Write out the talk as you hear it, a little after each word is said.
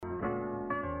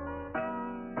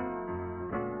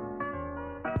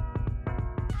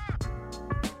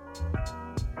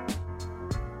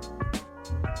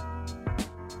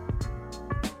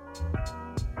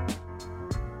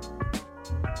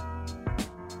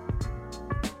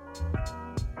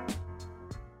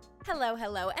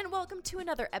Hello, and welcome to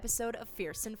another episode of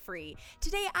Fierce and Free.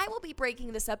 Today, I will be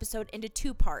breaking this episode into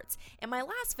two parts. In my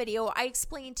last video, I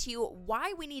explained to you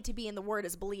why we need to be in the Word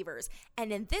as believers,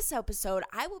 and in this episode,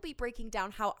 I will be breaking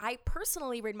down how I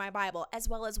personally read my Bible, as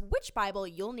well as which Bible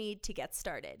you'll need to get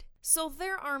started. So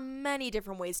there are many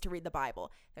different ways to read the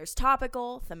Bible. There's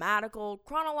topical, thematical,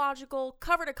 chronological,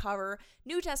 cover to cover,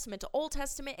 New Testament to Old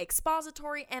Testament,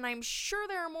 expository, and I'm sure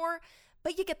there are more,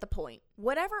 but you get the point.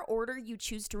 Whatever order you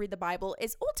choose to read the Bible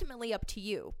is ultimately up to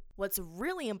you. What's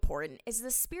really important is the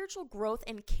spiritual growth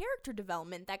and character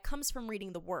development that comes from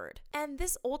reading the Word. And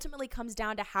this ultimately comes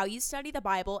down to how you study the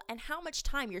Bible and how much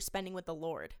time you're spending with the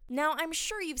Lord. Now, I'm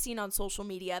sure you've seen on social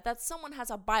media that someone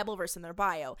has a Bible verse in their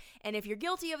bio, and if you're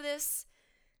guilty of this,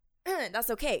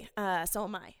 that's okay, so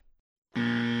am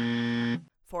I.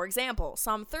 For example,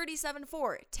 Psalm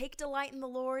 37:4, take delight in the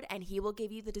Lord, and he will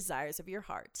give you the desires of your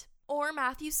heart. Or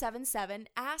Matthew 7:7,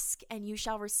 ask and you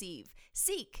shall receive,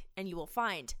 seek and you will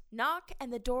find, knock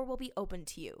and the door will be opened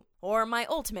to you. Or my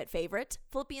ultimate favorite,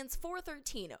 Philippians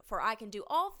 4:13, for I can do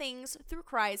all things through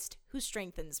Christ who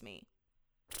strengthens me.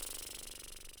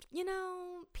 You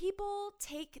know, people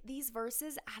take these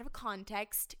verses out of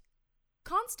context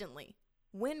constantly.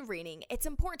 When reading, it's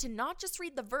important to not just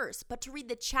read the verse, but to read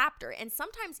the chapter and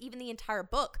sometimes even the entire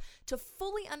book to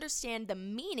fully understand the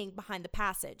meaning behind the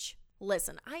passage.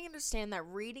 Listen, I understand that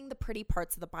reading the pretty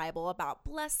parts of the Bible about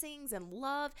blessings and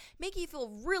love make you feel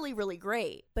really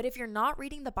great. But if you're not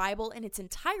reading the Bible in its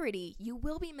entirety, you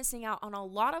will be missing out on a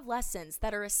lot of lessons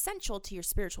that are essential to your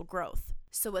spiritual growth.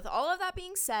 So with all of that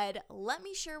being said, let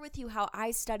me share with you how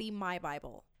I study my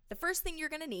Bible. The first thing you're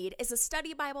going to need is a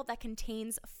study Bible that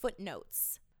contains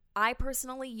footnotes. I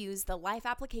personally use the Life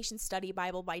Application Study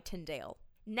Bible by Tyndale.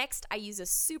 Next, I use a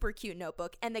super cute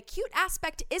notebook, and the cute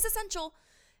aspect is essential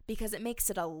because it makes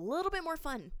it a little bit more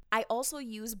fun. I also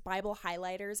use Bible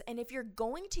highlighters, and if you're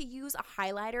going to use a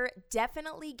highlighter,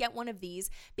 definitely get one of these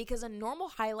because a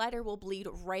normal highlighter will bleed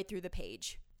right through the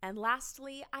page. And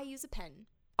lastly, I use a pen.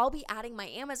 I'll be adding my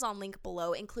Amazon link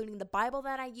below, including the Bible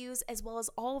that I use, as well as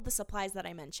all of the supplies that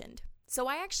I mentioned. So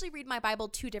I actually read my Bible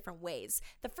two different ways.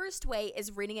 The first way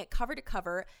is reading it cover to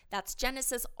cover. That's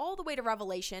Genesis all the way to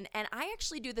Revelation, and I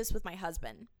actually do this with my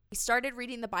husband. We started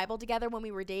reading the Bible together when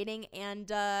we were dating and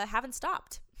haven't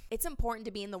stopped. It's important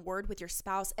to be in the Word with your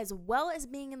spouse as well as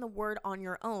being in the Word on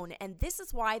your own, and this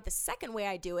is why the second way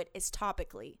I do it is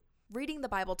topically. Reading the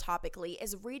Bible topically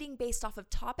is reading based off of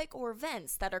topic or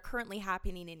events that are currently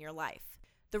happening in your life.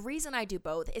 The reason I do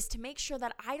both is to make sure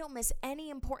that I don't miss any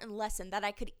important lesson that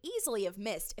I could easily have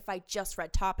missed if I just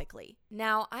read topically.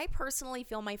 Now, I personally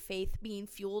feel my faith being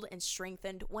fueled and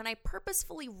strengthened when I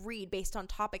purposefully read based on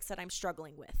topics that I'm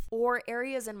struggling with, or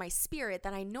areas in my spirit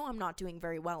that I know I'm not doing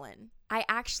very well in. I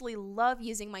actually love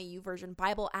using my YouVersion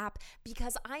Bible app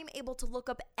because I'm able to look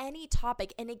up any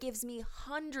topic and it gives me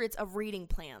hundreds of reading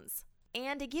plans.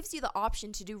 And it gives you the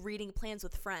option to do reading plans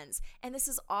with friends. And this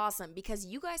is awesome because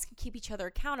you guys can keep each other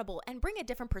accountable and bring a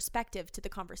different perspective to the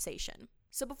conversation.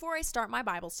 So before I start my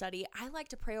Bible study, I like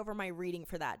to pray over my reading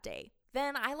for that day.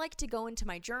 Then I like to go into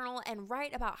my journal and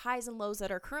write about highs and lows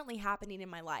that are currently happening in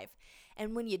my life.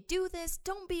 And when you do this,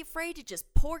 don't be afraid to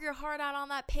just pour your heart out on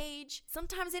that page.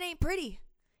 Sometimes it ain't pretty.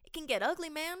 It can get ugly,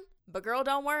 man. But girl,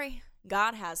 don't worry.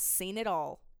 God has seen it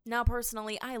all. Now,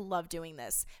 personally, I love doing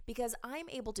this because I'm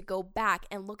able to go back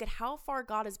and look at how far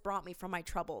God has brought me from my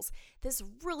troubles. This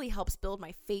really helps build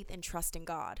my faith and trust in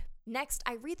God. Next,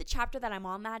 I read the chapter that I'm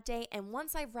on that day, and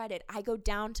once I've read it, I go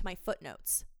down to my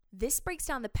footnotes. This breaks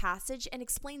down the passage and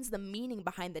explains the meaning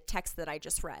behind the text that I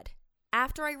just read.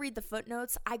 After I read the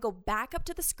footnotes, I go back up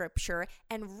to the scripture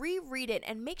and reread it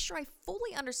and make sure I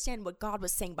fully understand what God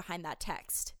was saying behind that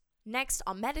text. Next,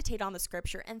 I'll meditate on the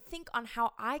scripture and think on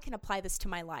how I can apply this to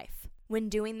my life. When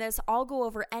doing this, I'll go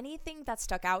over anything that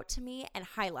stuck out to me and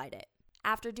highlight it.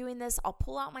 After doing this, I'll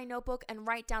pull out my notebook and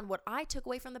write down what I took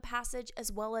away from the passage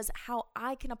as well as how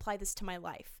I can apply this to my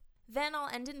life. Then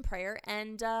I'll end in prayer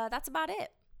and that's about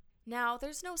it. Now,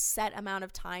 there's no set amount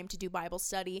of time to do Bible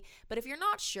study, but if you're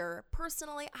not sure,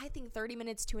 personally, I think 30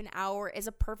 minutes to an hour is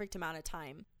a perfect amount of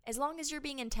time. As long as you're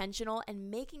being intentional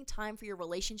and making time for your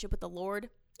relationship with the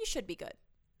Lord, you should be good.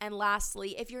 And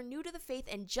lastly, if you're new to the faith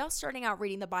and just starting out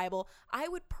reading the Bible, I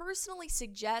would personally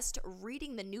suggest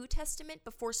reading the New Testament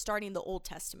before starting the Old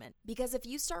Testament. Because if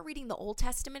you start reading the Old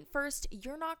Testament first,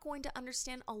 you're not going to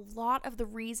understand a lot of the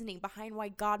reasoning behind why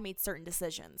God made certain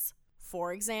decisions.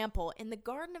 For example, in the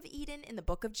Garden of Eden in the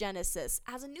book of Genesis,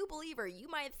 as a new believer, you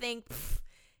might think,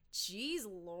 geez,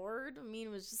 Lord, I mean,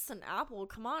 it was just an apple.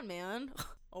 Come on, man.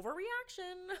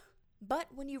 Overreaction.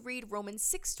 But when you read Romans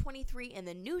 6:23 in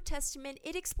the New Testament,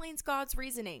 it explains God's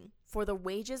reasoning. For the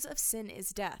wages of sin is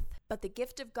death, but the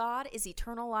gift of God is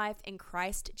eternal life in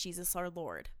Christ Jesus our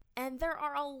Lord. And there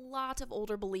are a lot of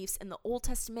older beliefs in the Old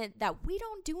Testament that we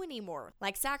don't do anymore,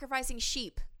 like sacrificing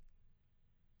sheep.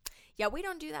 Yeah, we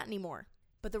don't do that anymore.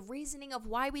 But the reasoning of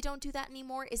why we don't do that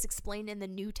anymore is explained in the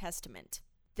New Testament.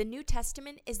 The New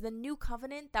Testament is the new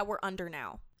covenant that we're under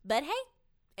now. But hey,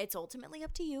 it's ultimately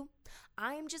up to you.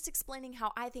 I am just explaining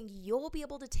how I think you'll be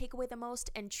able to take away the most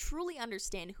and truly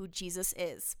understand who Jesus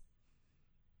is.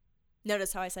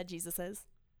 Notice how I said Jesus is?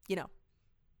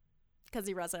 Because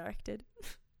he resurrected.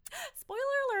 Spoiler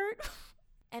alert.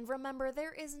 And remember,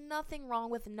 there is nothing wrong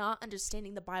with not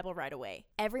understanding the Bible right away.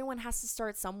 Everyone has to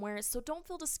start somewhere, so don't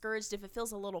feel discouraged if it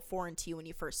feels a little foreign to you when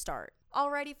you first start.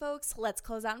 Alrighty, folks, let's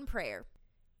close out in prayer.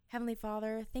 Heavenly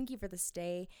Father, thank you for this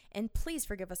day, and please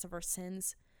forgive us of our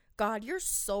sins. God, you're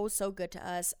so good to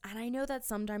us, and I know that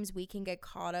sometimes we can get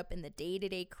caught up in the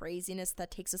day-to-day craziness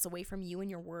that takes us away from you and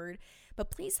your word,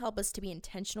 but please help us to be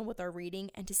intentional with our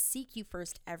reading and to seek you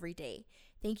first every day.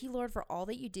 Thank you, Lord, for all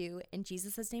that you do. In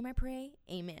Jesus' name I pray,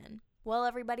 amen. Well,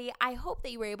 everybody, I hope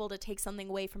that you were able to take something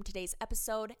away from today's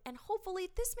episode, and hopefully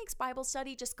this makes Bible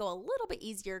study just go a little bit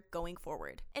easier going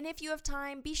forward. And if you have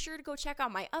time, be sure to go check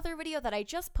out my other video that I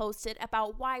just posted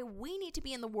about why we need to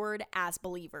be in the Word as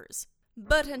believers.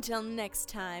 But until next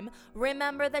time,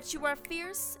 remember that you are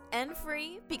fierce and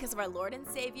free because of our Lord and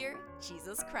Savior,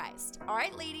 Jesus Christ. All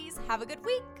right, ladies, have a good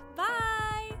week.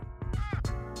 Bye.